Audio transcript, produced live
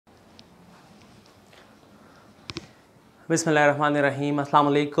Bismillahirrahmanirrahim.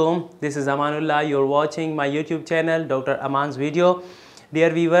 Assalamu alaikum. This is Amanullah. You're watching my YouTube channel Dr. Aman's video. Dear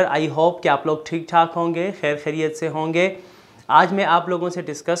viewer, I hope कि आप लोग ठीक ठाक होंगे, खैर खैरियत से होंगे। आज मैं आप लोगों से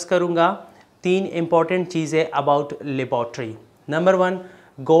डिस्कस करूँगा 3 इम्पॉर्टेंट चीज़ें about laboratory. Number 1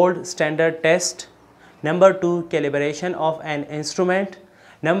 gold standard test, number 2 calibration of an instrument,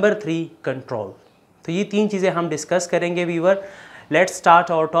 number 3 control. तो ये 3 चीज़ें हम डिस्कस करेंगे viewer. Let's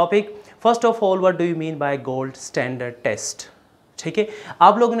start our topic. First of all, what do you mean by gold standard test? ठीक है,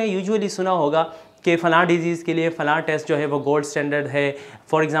 आप लोगों ने यूजुअली सुना होगा कि फ़लाँ डिजीज़ के लिए फ़लाँ टेस्ट जो है वो गोल्ड स्टैंडर्ड है।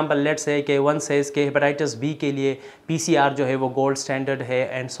 फॉर एग्जांपल लेट्स से कि वन सेज के हेपेटाइटिस बी के लिए पीसीआर जो है वो गोल्ड स्टैंडर्ड है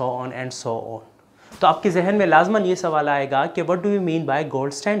and so on and so on. तो आपके जहन में लाजमन ये सवाल आएगा कि what do you mean by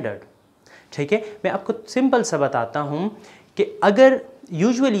gold standard? ठीक है, मैं आपको सिंपल सा बताता हूँ कि अगर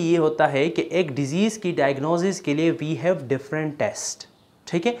यूजुअली ये होता है कि एक डिज़ीज़ की डायग्नोसिस के लिए वी हैव डिफरेंट टेस्ट।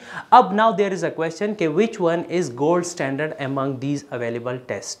 ठीक है, अब now there is a question कि which one is gold standard among these available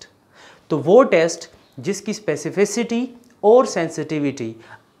test. तो वो टेस्ट जिसकी स्पेसिफिसिटी और सेंसिटिविटी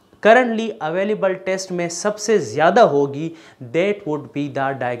करंटली अवेलेबल टेस्ट में सबसे ज़्यादा होगी, that would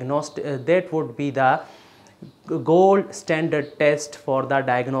be the gold standard test for the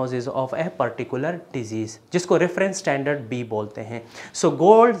diagnosis of a particular disease, जिसको रेफरेंस स्टैंडर्ड बी बोलते हैं। So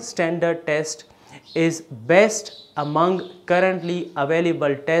gold standard test is best among currently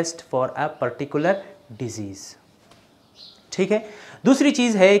available test for a particular disease। ठीक है, दूसरी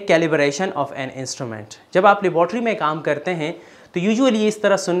चीज़ है calibration of an instrument. जब आप laboratory में काम करते हैं तो यूजुअली इस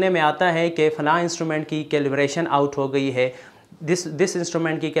तरह सुनने में आता है कि फ़लाँ इंस्ट्रूमेंट की कैलिब्रेशन आउट हो गई है, दिस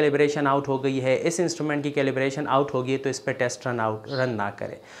इंस्ट्रूमेंट की कैलिब्रेशन आउट हो गई है, इस इंस्ट्रूमेंट की कैलिब्रेशन आउट हो गई है, तो इस पर टेस्ट रन ना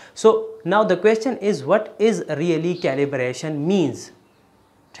करें। So now the question is what is really calibration means.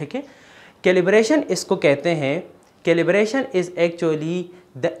 ठीक है, कैलिब्रेशन इसको कहते हैं, calibration is actually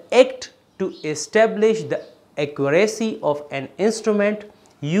the act to establish the accuracy of an instrument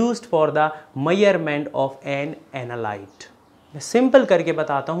used for the measurement of N analyte. मैं simple करके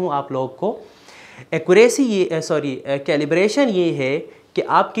बताता हूँ आप लोग को। कैलिब्रेशन ये है कि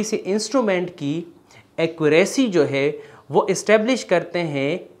आप किसी इंस्ट्रूमेंट की एक्यूरेसी जो है वो इस्टेब्लिश करते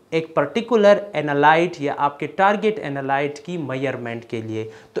हैं एक पर्टिकुलर एनालाइट या आपके टारगेट एनालाइट की मेजरमेंट के लिए,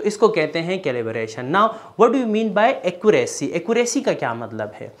 तो इसको कहते हैं calibration. Now what do you mean by accuracy? Accuracy का क्या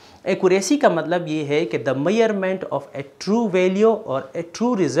मतलब है? एक्यूरेसी का मतलब ये है कि the measurement of A true value और ए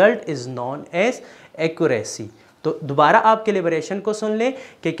true result is known as accuracy. तो दोबारा आप कैलिब्रेशन को सुन लें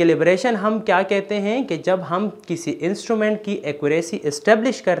कि कैलिब्रेशन हम क्या कहते हैं कि जब हम किसी इंस्ट्रूमेंट की एक्यूरेसी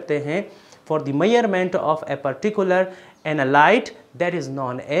इस्टेब्लिश करते हैं for the measurement of a particular analyte, that is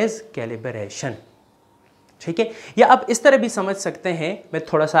known as calibration. ठीक है, या आप इस तरह भी समझ सकते हैं, मैं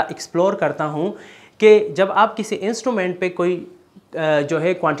थोड़ा सा एक्सप्लोर करता हूँ कि जब आप किसी इंस्ट्रूमेंट पे कोई जो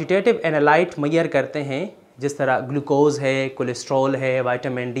है क्वांटिटेटिव एनालाइट मेजर करते हैं, जिस तरह ग्लूकोज है, कोलेस्ट्रॉल है,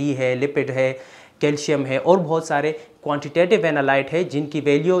 विटामिन डी है, लिपिड है, कैल्शियम है और बहुत सारे क्वांटिटेटिव एनालाइट है जिनकी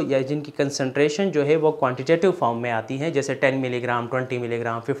वैल्यू या जिनकी कंसंट्रेशन जो है वो क्वांटिटेटिव फॉर्म में आती है, जैसे 10 milligram, 20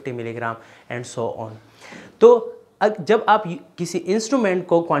 milligram, 50 milligram and so on. तो जब आप किसी इंस्ट्रूमेंट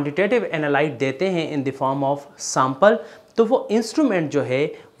को क्वांटिटेटिव एनालाइट देते हैं in the form of sample, तो वो इंस्ट्रूमेंट जो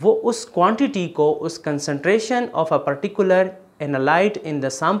है वो उस क्वांटिटी को, उस concentration of a particular analyte in the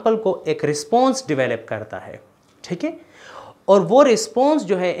sample को एक रिस्पॉन्स डेवलप करता है। ठीक है, और वो रिस्पॉन्स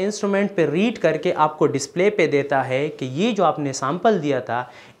जो है इंस्ट्रूमेंट पे रीड करके आपको डिस्प्ले पे देता है कि ये जो आपने सैंपल दिया था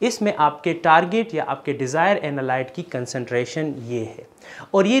इसमें आपके टारगेट या आपके डिज़ायर एनालाइट की कंसंट्रेशन ये है,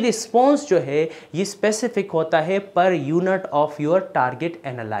 और ये रिस्पॉन्स जो है ये स्पेसिफिक होता है per unit of your target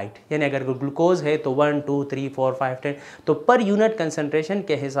analyte. यानी अगर ग्लूकोज है तो 1, 2, 3, 4, 5, 10, तो पर यूनिट कंसंट्रेशन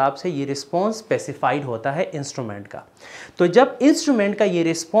के हिसाब से ये रिस्पॉन्स स्पेसिफाइड होता है इंस्ट्रूमेंट का। तो जब इंस्ट्रूमेंट का ये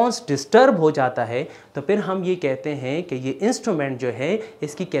रिस्पॉन्स डिस्टर्ब हो जाता है तो फिर हम ये कहते हैं कि ये इंस्ट्रूमेंट जो है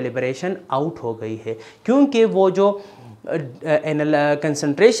इसकी कैलिब्रेशन आउट हो गई है, क्योंकि वो जो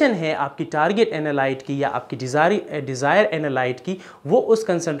कंसंट्रेशन है आपकी टारगेट एनालाइट की या आपकी डिज़ायर एनालाइट की, वो उस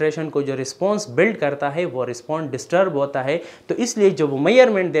कंसंट्रेशन को जो रिस्पॉन्स बिल्ड करता है वो रिस्पॉन्स डिस्टर्ब होता है, तो इसलिए जो वो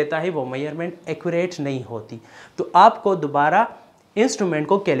मेजरमेंट देता है वो मेजरमेंट एक्यूरेट नहीं होती। तो आपको दोबारा इंस्ट्रूमेंट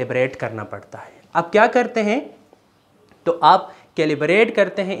को कैलिब्रेट करना पड़ता है। आप क्या करते हैं? तो आप कैलिब्रेट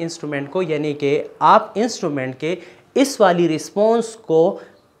करते हैं इंस्ट्रूमेंट को, यानी कि आप इंस्ट्रूमेंट के इस वाली रिस्पॉन्स को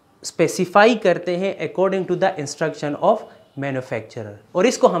स्पेसिफाई करते हैं according to the instruction of manufacturer, और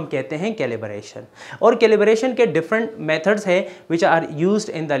इसको हम कहते हैं कैलिब्रेशन। और कैलिब्रेशन के डिफरेंट मेथड्स हैं which are used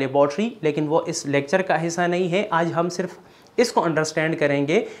in the laboratory, लेकिन वो इस लेक्चर का हिस्सा नहीं है। आज हम सिर्फ इसको अंडरस्टैंड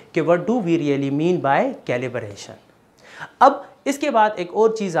करेंगे कि what do we really mean by calibration. अब इसके बाद एक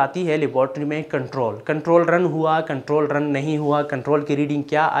और चीज़ आती है लेबॉर्ट्री में, कंट्रोल रन हुआ, कंट्रोल रन नहीं हुआ, कंट्रोल की रीडिंग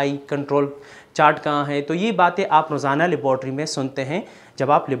क्या आई, कंट्रोल चार्ट कहाँ है। तो ये बातें आप रोज़ाना लेबॉर्ट्री में सुनते हैं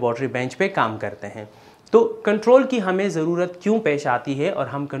जब आप लेबॉर्ट्री बेंच पे काम करते हैं। तो कंट्रोल की हमें ज़रूरत क्यों पेश आती है और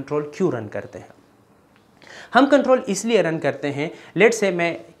हम कंट्रोल क्यों रन करते हैं? हम कंट्रोल इसलिए रन करते हैं, लेट्स से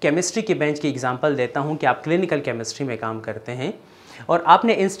मैं केमिस्ट्री के बेंच की एग्जांपल देता हूं कि आप क्लिनिकल केमिस्ट्री में काम करते हैं और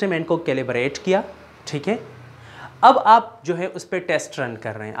आपने इंस्ट्रूमेंट को कैलिब्रेट किया, ठीक है। अब आप जो है उस पर टेस्ट रन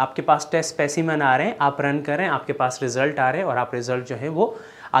कर रहे हैं, आपके पास टेस्ट स्पेसिमेन आ रहे हैं, आप रन कर रहे हैं, आपके पास रिजल्ट आ रहे हैं और आप रिजल्ट जो है वो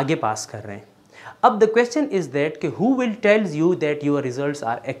आगे पास कर रहे हैं। अब द क्वेश्चन इज दैट कि who will tells you that your results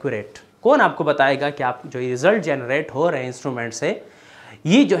are accurate? कौन आपको बताएगा कि आप जो रिजल्ट जनरेट हो रहे हैं इंस्ट्रूमेंट से,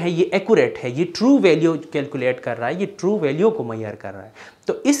 ये जो है ये एक्यूरेट है, ये ट्रू वैल्यू कैलकुलेट कर रहा है, ये ट्रू वैल्यू को मेजर कर रहा है।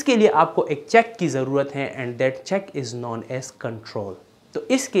 तो इसके लिए आपको एक चेक की ज़रूरत है and that check is known as control. तो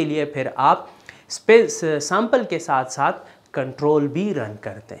इसके लिए फिर आप सैंपल के साथ साथ कंट्रोल भी रन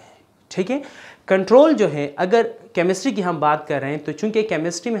करते हैं, ठीक है। कंट्रोल जो है, अगर केमिस्ट्री की हम बात कर रहे हैं तो चूंकि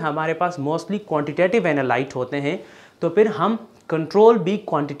केमिस्ट्री में हमारे पास मोस्टली क्वांटिटेटिव एनालाइट होते हैं, तो फिर हम कंट्रोल भी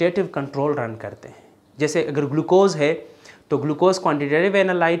क्वांटिटेटिव कंट्रोल रन करते हैं। जैसे अगर ग्लूकोज है तो ग्लूकोज क्वांटिटेटिव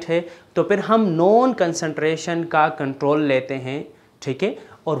एनालाइट है, तो फिर हम नॉन कंसंट्रेशन का कंट्रोल लेते हैं, ठीक है,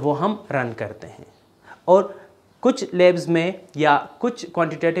 और वो हम रन करते हैं। और कुछ लैब्स में या कुछ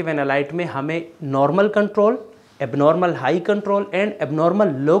क्वांटिटेटिव एनालाइट में हमें normal control, abnormal high control and abnormal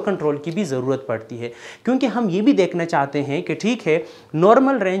low control की भी ज़रूरत पड़ती है, क्योंकि हम ये भी देखना चाहते हैं कि ठीक है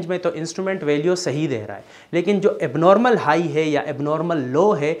नॉर्मल रेंज में तो इंस्ट्रूमेंट वैल्यू सही दे रहा है, लेकिन जो एबनॉर्मल हाई है या एबनॉर्मल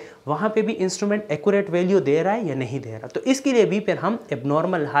लो है वहाँ पे भी इंस्ट्रूमेंट एक्यूरेट वैल्यू दे रहा है या नहीं दे रहा। तो इसके लिए भी फिर हम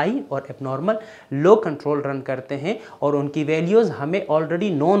एबनॉर्मल हाई और एबनॉर्मल लो कंट्रोल रन करते हैं और उनकी वैल्यूज़ हमें ऑलरेडी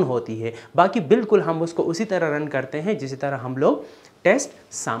नोन होती है। बाकी बिल्कुल हम उसको उसी तरह रन करते हैं जिसी तरह हम लोग टेस्ट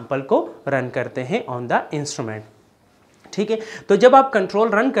सैंपल को रन करते हैं ऑन द इंस्ट्रूमेंट, ठीक है। तो जब आप कंट्रोल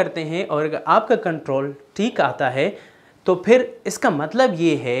रन करते हैं और अगर आपका कंट्रोल ठीक आता है तो फिर इसका मतलब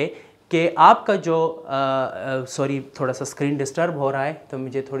ये है कि आपका जो सॉरी थोड़ा सा स्क्रीन डिस्टर्ब हो रहा है तो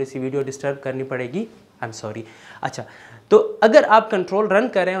मुझे थोड़ी सी वीडियो डिस्टर्ब करनी पड़ेगी, आई एम सॉरी। अच्छा, तो अगर आप कंट्रोल रन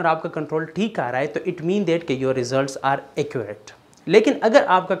करें और आपका कंट्रोल ठीक आ रहा है तो इट मीन दैट कि योर रिजल्ट्स आर एक्यूरेट। लेकिन अगर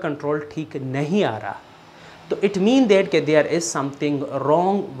आपका कंट्रोल ठीक नहीं आ रहा तो इट मीन दैट कि there is something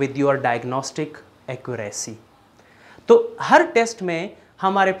wrong with your diagnostic accuracy. तो हर टेस्ट में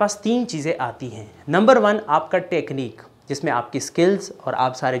हमारे पास 3 चीज़ें आती हैं। नंबर 1 आपका टेक्निक, जिसमें आपकी स्किल्स और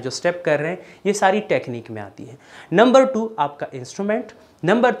आप सारे जो स्टेप कर रहे हैं ये सारी टेक्निक में आती है। नंबर 2 आपका इंस्ट्रूमेंट।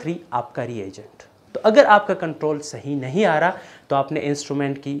 नंबर 3 आपका रिएजेंट। तो अगर आपका कंट्रोल सही नहीं आ रहा तो आपने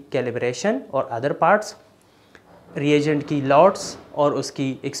इंस्ट्रूमेंट की कैलिब्रेशन और अदर पार्ट्स, रिएजेंट की लॉट्स और उसकी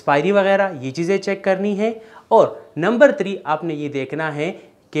एक्सपायरी वगैरह ये चीज़ें चेक करनी है। और नंबर 3 आपने ये देखना है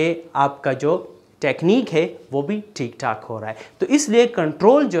कि आपका जो टेक्निक है वो भी ठीक ठाक हो रहा है। तो इसलिए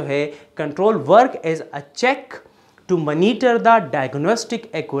कंट्रोल जो है, control work as a check to monitor the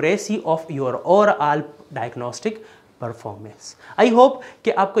diagnostic accuracy of your overall diagnostic performance. I hope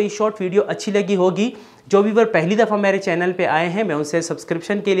कि आपको ये शॉर्ट वीडियो अच्छी लगी होगी। जो व्यूअर पहली दफ़ा मेरे चैनल पे आए हैं मैं उनसे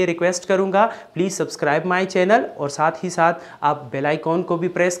सब्सक्रिप्शन के लिए रिक्वेस्ट करूंगा, प्लीज़ सब्सक्राइब माय चैनल और साथ ही साथ आप बेल आइकॉन को भी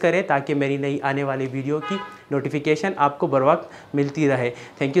प्रेस करें ताकि मेरी नई आने वाली वीडियो की नोटिफिकेशन आपको बर वक्त मिलती रहे।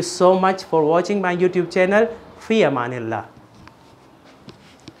 Thank you so much for watching my YouTube channel. Fee Aman Allah.